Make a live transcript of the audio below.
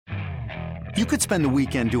You could spend the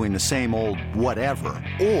weekend doing the same old whatever,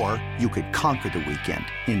 or you could conquer the weekend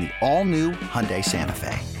in the all-new Hyundai Santa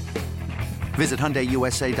Fe. Visit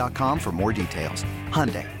HyundaiUSA.com for more details.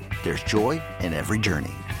 Hyundai, there's joy in every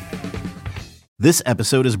journey. This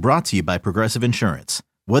episode is brought to you by Progressive Insurance.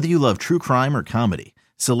 Whether you love true crime or comedy,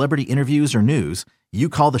 celebrity interviews or news, you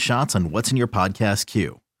call the shots on what's in your podcast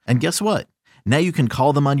queue. And guess what? Now you can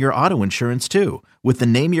call them on your auto insurance too with the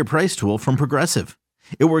Name Your Price tool from Progressive.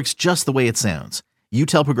 It works just the way it sounds. You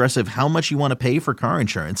tell Progressive how much you want to pay for car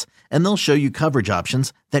insurance, and they'll show you coverage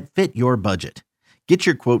options that fit your budget. Get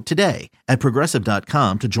your quote today at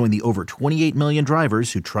Progressive.com to join the over 28 million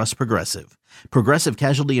drivers who trust Progressive. Progressive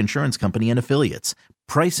Casualty Insurance Company and Affiliates.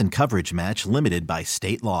 Price and coverage match limited by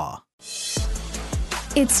state law.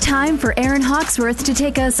 It's time for Aaron Hawksworth to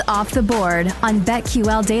take us off the board on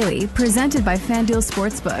BetQL Daily, presented by FanDuel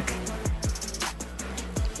Sportsbook.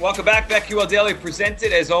 Welcome back. BetQL Daily,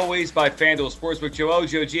 presented as always by FanDuel Sportsbook. Joe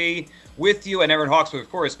G with you, and Aaron Hawksworth, of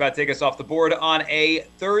course, about to take us off the board on a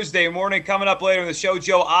Thursday morning. Coming up later in the show,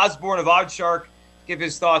 Joe Osborne of OddsShark give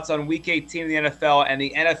his thoughts on Week 18 of the NFL and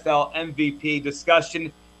the NFL MVP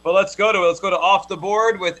discussion. But let's go to off the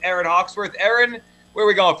board with Aaron Hawksworth. Aaron, where are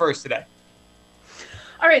we going first today?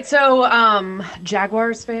 All right, so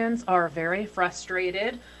Jaguars fans are very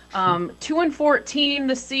frustrated. 2-14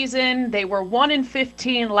 this season. They were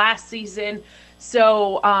 1-15 last season.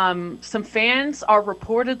 So some fans are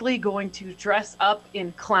reportedly going to dress up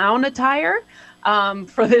in clown attire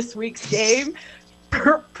for this week's game,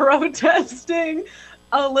 protesting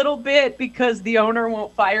a little bit because the owner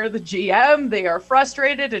won't fire the GM. They are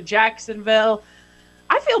frustrated in Jacksonville.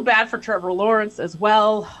 I feel bad for Trevor Lawrence as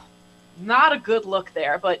well. Not a good look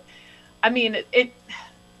there, but I mean,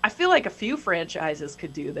 I feel like a few franchises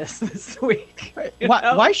could do this week.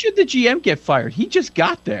 Why should the GM get fired? He just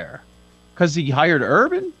got there because he hired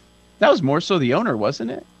Urban. That was more so the owner,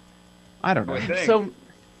 wasn't it? I don't know. So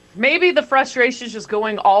maybe the frustration is just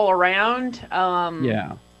going all around.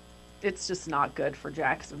 Yeah. It's just not good for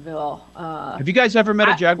Jacksonville. Have you guys ever met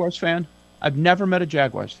a Jaguars fan? I've never met a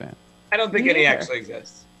Jaguars fan. I don't think any actually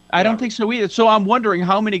exists. I don't think so either. So I'm wondering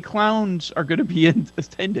how many clowns are going to be in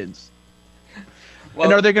attendance. Well,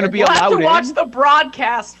 and are they going to be allowed to in? Watch the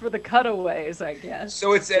broadcast for the cutaways, I guess.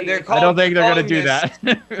 So it's I don't think they're going to do that.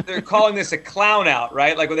 They're calling this a clown out,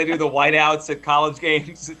 right? Like when they do the whiteouts at college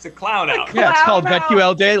games, it's a clown out. Yeah, it's called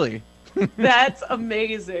BetQL Daily. That's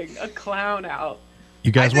amazing. A clown out.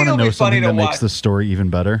 You guys want to know something that makes the story even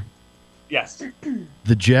better? Yes.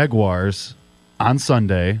 The Jaguars on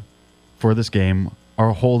Sunday for this game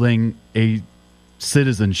are holding a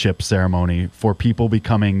citizenship ceremony for people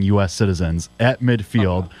becoming U.S. citizens at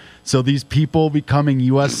midfield. So these people becoming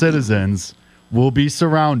U.S. citizens will be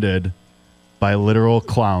surrounded by literal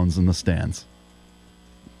clowns in the stands.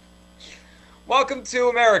 Welcome to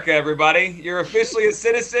America, everybody. You're officially a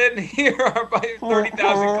citizen. Here are 30,000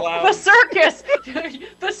 clowns.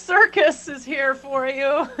 The circus is here for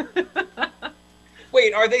you.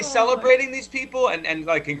 Wait, are they celebrating these people and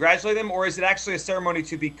like congratulate them, or is it actually a ceremony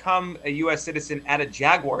to become a U.S. citizen at a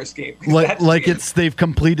Jaguars game? They've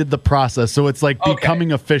completed the process, so it's like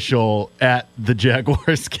becoming official at the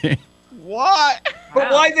Jaguars game. What?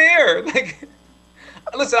 But why there? Like,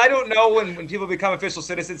 listen, I don't know when people become official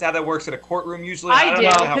citizens how that works in a courtroom usually. I do,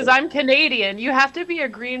 because I'm Canadian. You have to be a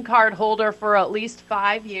green card holder for at least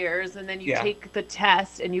 5 years, and then you take the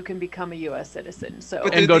test, and you can become a U.S. citizen. So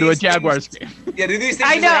and go to a Jaguars game. Yeah, do these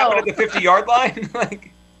things happen at the 50-yard line?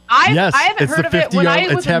 Like, I haven't heard of it when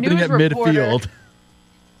I was a news reporter. Midfield.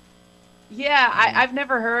 Yeah, I've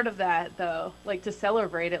never heard of that, though, like to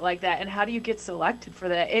celebrate it like that. And how do you get selected for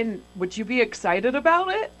that? And would you be excited about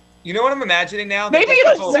it? You know what I'm imagining now? Maybe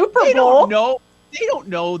the Super Bowl. They don't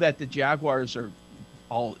know that the Jaguars are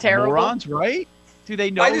all terrible morons, right? Do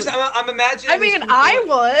they know? I'm imagining. I mean,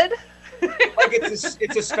 I would. Like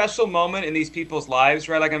it's a special moment in these people's lives,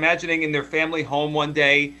 right? Like imagining in their family home one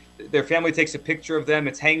day, their family takes a picture of them.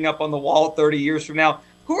 It's hanging up on the wall 30 years from now.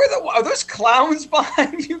 Are those clowns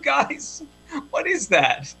behind you guys? What is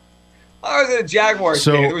that? Oh, is it a Jaguars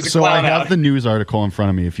game? There was a clown I have out. the news article in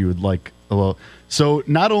front of me if you would like a little. So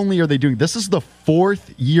not only are they doing this is the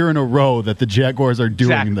 4th year in a row that the Jaguars are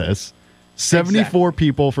doing this. 74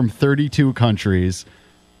 people from 32 countries,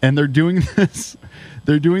 and they're doing this.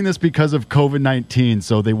 They're doing this because of COVID-19,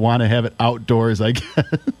 so they want to have it outdoors, I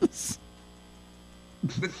guess.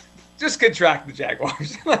 Just contract the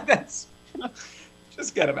Jaguars. That's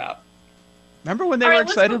just get them out. Remember when they were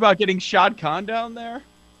excited about getting Shad Khan down there?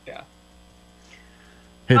 Yeah.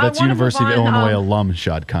 Hey, that's University of Illinois alum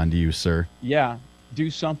Shad Khan to you, sir. Yeah, do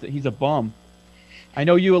something. He's a bum. I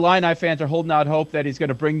know you Illini fans are holding out hope that he's going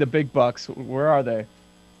to bring the big bucks. Where are they?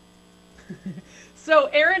 So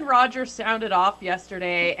Aaron Rodgers sounded off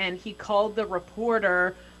yesterday, and he called the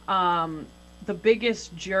reporter the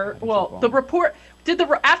biggest jerk. Well, the reporter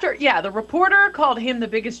called him the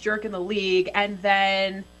biggest jerk in the league, and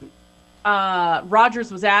then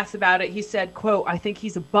Rodgers was asked about it. He said, quote, "I think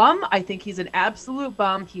he's a bum. I think he's an absolute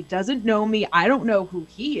bum. He doesn't know me. I don't know who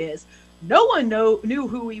he is. No one knew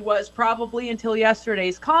who he was probably until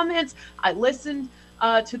yesterday's comments. I listened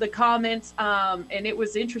to the comments, and it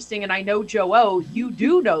was interesting. And I know, Joe O, you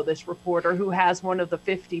do know this reporter who has one of the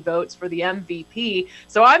 50 votes for the MVP.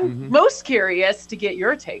 So I'm most curious to get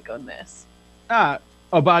your take on this.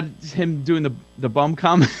 About him doing the bum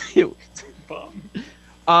comment. Bum.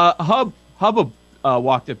 Hub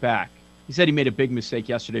walked it back. He said he made a big mistake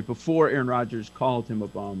yesterday before Aaron Rodgers called him a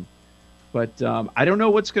bum. But I don't know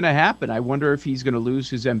what's going to happen. I wonder if he's going to lose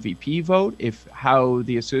his MVP vote, how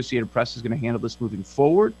the Associated Press is going to handle this moving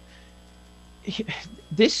forward.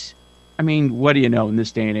 What do you know in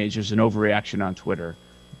this day and age? There's an overreaction on Twitter.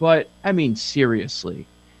 But, seriously.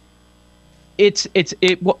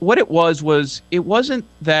 What it was it wasn't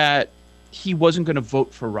that he wasn't going to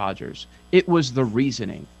vote for Rodgers. It was the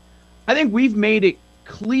reasoning. I think we've made it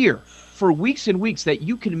clear for weeks and weeks that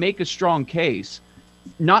you can make a strong case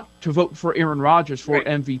not to vote for Aaron Rodgers for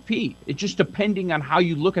MVP. It's just depending on how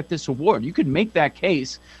you look at this award. You could make that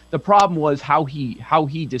case. The problem was how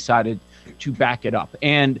he decided to back it up.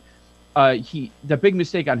 And the big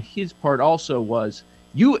mistake on his part also was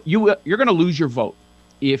you're going to lose your vote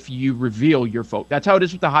if you reveal your vote. That's how it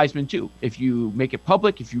is with the Heisman too. If you make it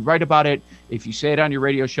public, if you write about it, if you say it on your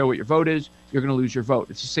radio show what your vote is, you're going to lose your vote.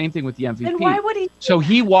 It's the same thing with the MVP. And why would he? So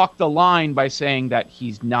he walked the line by saying that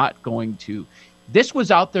he's not going to. This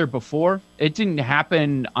was out there before. It didn't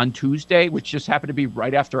happen on Tuesday, which just happened to be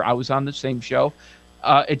right after I was on the same show.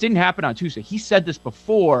 It didn't happen on Tuesday. He said this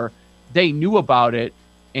before. They knew about it,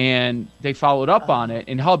 and they followed up on it.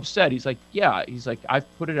 And Hub said, he's like,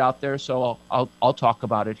 I've put it out there, so I'll talk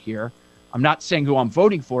about it here. I'm not saying who I'm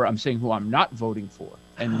voting for. I'm saying who I'm not voting for,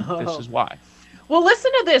 and this is why. Well,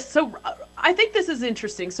 listen to this. So I think this is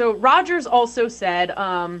interesting. So Rodgers also said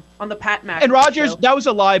on the Pat McAfee and Rodgers, show, that was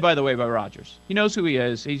a lie, by the way, by Rodgers. He knows who he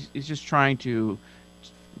is. He's just trying to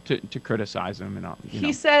criticize him and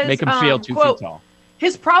he says, make him feel 2 quote, feet tall.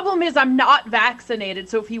 His problem is I'm not vaccinated,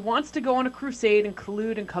 so if he wants to go on a crusade and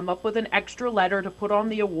collude and come up with an extra letter to put on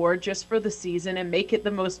the award just for the season and make it the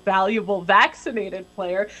most valuable vaccinated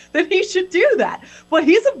player, then he should do that. But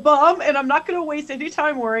he's a bum, and I'm not going to waste any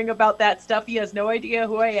time worrying about that stuff. He has no idea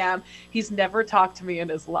who I am. He's never talked to me in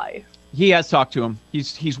his life. He has talked to him.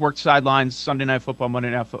 He's worked sidelines, Sunday Night Football, Monday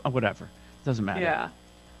Night Football, whatever. Doesn't matter. Yeah.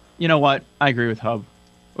 You know what? I agree with Hub.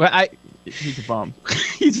 Well, he's a bum.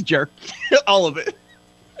 He's a jerk. All of it.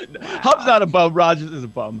 Wow. Hub's not a bum. Rodgers is a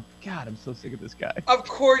bum. God, I'm so sick of this guy. Of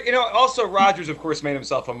course, also Rodgers, of course, made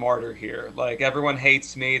himself a martyr here. Like, everyone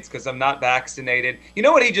hates me. It's because I'm not vaccinated. You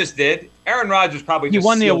know what he just did? Aaron Rodgers probably just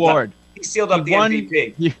won the award. He sealed up the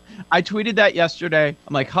MVP. I tweeted that yesterday.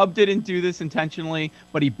 I'm like, Hub didn't do this intentionally,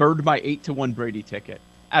 but he burned my 8-1 Brady ticket.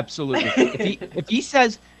 Absolutely.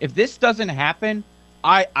 if this doesn't happen,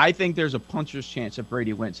 I think there's a puncher's chance that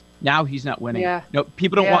Brady wins. Now he's not winning. Yeah. No,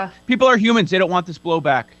 people are humans. They don't want this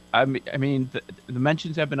blowback. I mean, the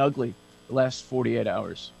mentions have been ugly the last 48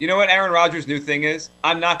 hours. You know what Aaron Rodgers' new thing is?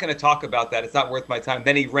 I'm not going to talk about that. It's not worth my time.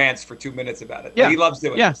 Then he rants for 2 minutes about it. Yeah. He loves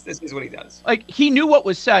doing this. This is what he does. Like, he knew what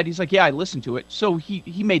was said. He's like, yeah, I listened to it. So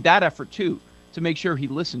he made that effort too, to make sure he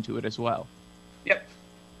listened to it as well. Yep.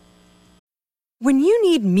 When you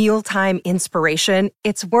need mealtime inspiration,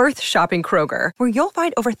 it's worth shopping Kroger, where you'll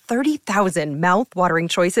find over 30,000 mouth-watering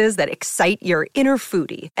choices that excite your inner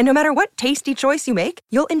foodie. And no matter what tasty choice you make,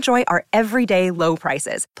 you'll enjoy our everyday low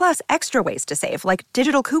prices, plus extra ways to save, like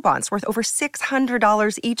digital coupons worth over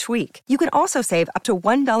 $600 each week. You can also save up to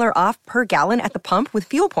 $1 off per gallon at the pump with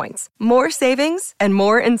fuel points. More savings and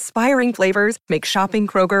more inspiring flavors make shopping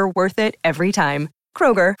Kroger worth it every time.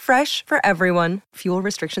 Kroger, fresh for everyone. Fuel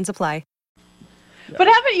restrictions apply. But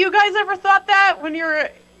haven't you guys ever thought that when you're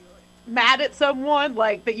mad at someone,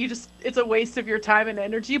 like that it's a waste of your time and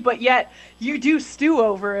energy, but yet you do stew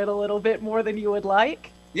over it a little bit more than you would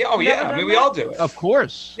like? Yeah. Oh, yeah. I mean, we all do it. Of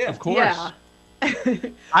course. Yeah. Of course. Yeah.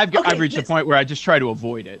 I've reached a point where I just try to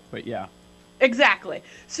avoid it, but yeah. Exactly.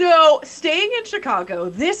 So staying in Chicago,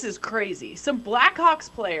 this is crazy. Some Blackhawks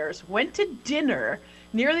players went to dinner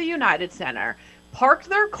near the United Center, parked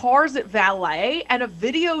their cars at valet, and a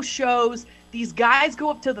video shows these guys go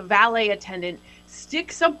up to the valet attendant,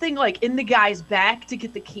 stick something like in the guy's back to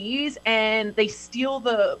get the keys, and they steal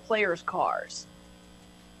the players' cars.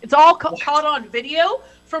 It's all caught on video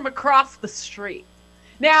from across the street.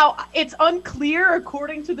 Now, it's unclear,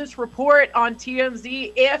 according to this report on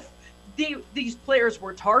TMZ, if these players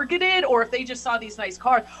were targeted or if they just saw these nice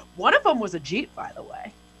cars. One of them was a Jeep, by the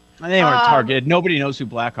way. They weren't targeted. Nobody knows who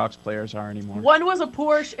Blackhawks players are anymore. One was a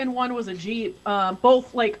Porsche and one was a Jeep.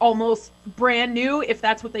 Both like almost brand new, if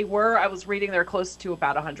that's what they were. I was reading they're close to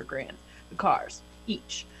about $100,000, the cars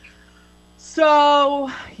each.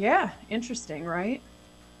 So, yeah, interesting, right?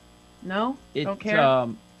 No? Don't care?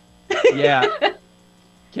 Yeah.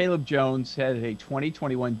 Caleb Jones had a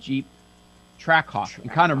 2021 Jeep Trackhawk.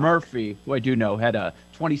 And Connor Murphy, who I do know, had a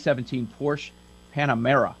 2017 Porsche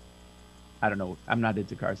Panamera. I don't know. I'm not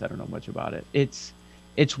into cars. I don't know much about it.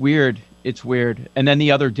 It's weird. It's weird. And then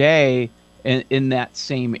the other day in that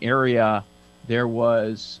same area, there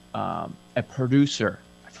was a producer.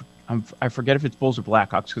 I forget if it's Bulls or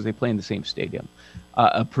Blackhawks because they play in the same stadium.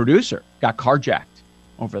 A producer got carjacked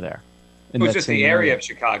over there. It was just the area of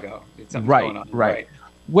Chicago. Right.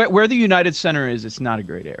 Where the United Center is, it's not a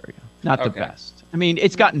great area. Not the best. I mean,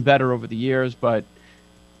 it's gotten better over the years, but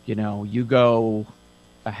you go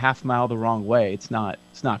a half mile the wrong way. It's not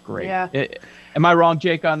great. Yeah. Am I wrong,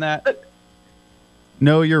 Jake, on that?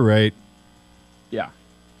 No, you're right. Yeah.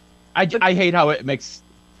 I hate how it makes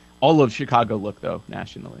all of Chicago look, though,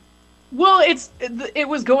 nationally. Well, it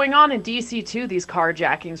was going on in DC too, these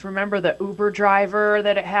carjackings. Remember the Uber driver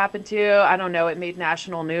that it happened to? I don't know. It made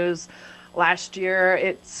national news last year.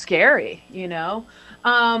 It's scary,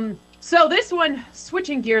 So this one,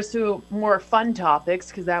 switching gears to more fun topics,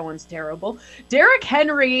 because that one's terrible. Derrick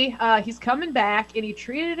Henry, he's coming back, and he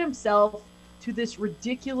treated himself to this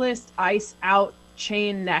ridiculous ice-out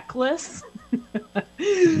chain necklace.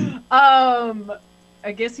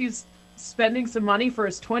 I guess he's spending some money for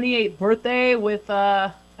his 28th birthday with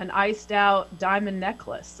an iced-out diamond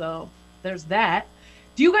necklace. So there's that.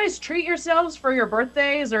 Do you guys treat yourselves for your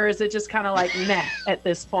birthdays, or is it just kind of like meh at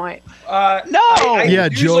this point? No. Yeah,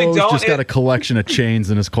 Joe's just got a collection of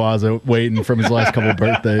chains in his closet waiting from his last couple of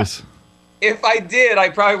birthdays. If I did, I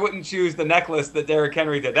probably wouldn't choose the necklace that Derrick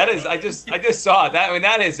Henry did. That is, I just saw it.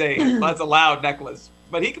 That's a loud necklace,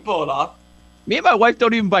 but he can pull it off. Me and my wife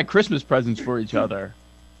don't even buy Christmas presents for each other.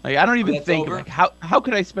 Like, I don't even think, like, how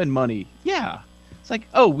could I spend money? Yeah. It's like,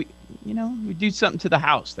 we do something to the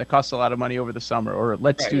house that costs a lot of money over the summer, or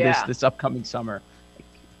let's do this upcoming summer. Like,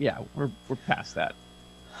 yeah, we're past that.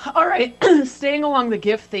 All right. Staying along the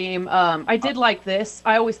gift theme, I did like this.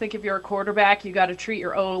 I always think if you're a quarterback, you got to treat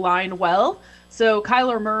your O-line well. So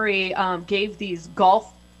Kyler Murray gave these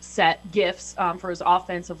golf set gifts for his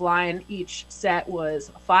offensive line. Each set was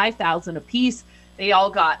 $5,000 a piece. They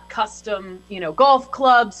all got custom, golf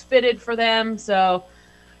clubs fitted for them. So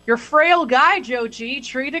your frail guy, Joe G,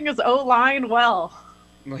 treating his O-line well.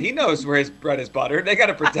 Well, he knows where his bread is buttered. They got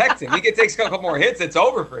to protect him. He takes a couple more hits, it's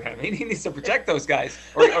over for him. He needs to protect those guys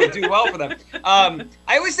or do well for them.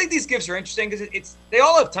 I always think these gifts are interesting because they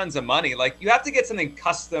all have tons of money. Like, you have to get something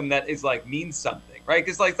custom that is means something, right?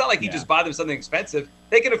 Because it's not like you just buy them something expensive.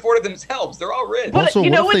 They can afford it themselves. They're all rich. But also,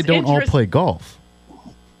 what if they don't all play golf?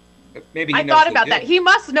 Maybe I thought about that. He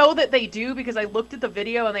must know that they do, because I looked at the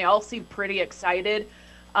video and they all seem pretty excited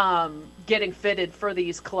getting fitted for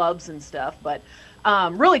these clubs and stuff. But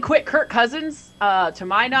really quick, Kirk Cousins, to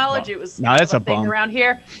my knowledge, it was that's a thing bum around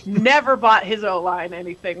here, never bought his O-line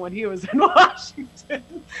anything when he was in Washington.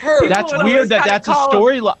 That's weird that's a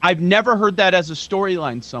storyline. I've never heard that as a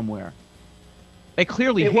storyline somewhere. They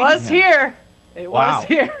clearly It was him. here. It was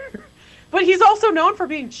here. But he's also known for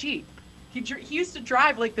being cheap. He used to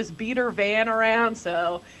drive this beater van around,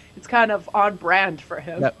 so it's kind of on brand for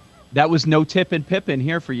him. That was no tip and Pippin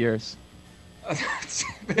here for years. I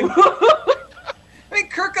mean,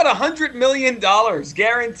 Kirk got $100 million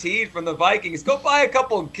guaranteed from the Vikings. Go buy a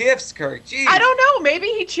couple gifts, Kirk. Jeez. I don't know. Maybe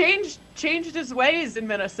he changed his ways in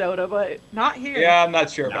Minnesota, but not here. Yeah, I'm not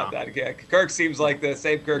sure about that. Yeah, Kirk seems like the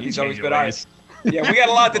same Kirk he's always been. Yeah, we got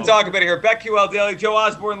a lot to talk about here. BetQL Daily, Joe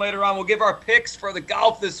Osborne later on. We'll give our picks for the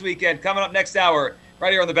golf this weekend coming up next hour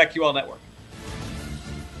right here on the BetQL Network.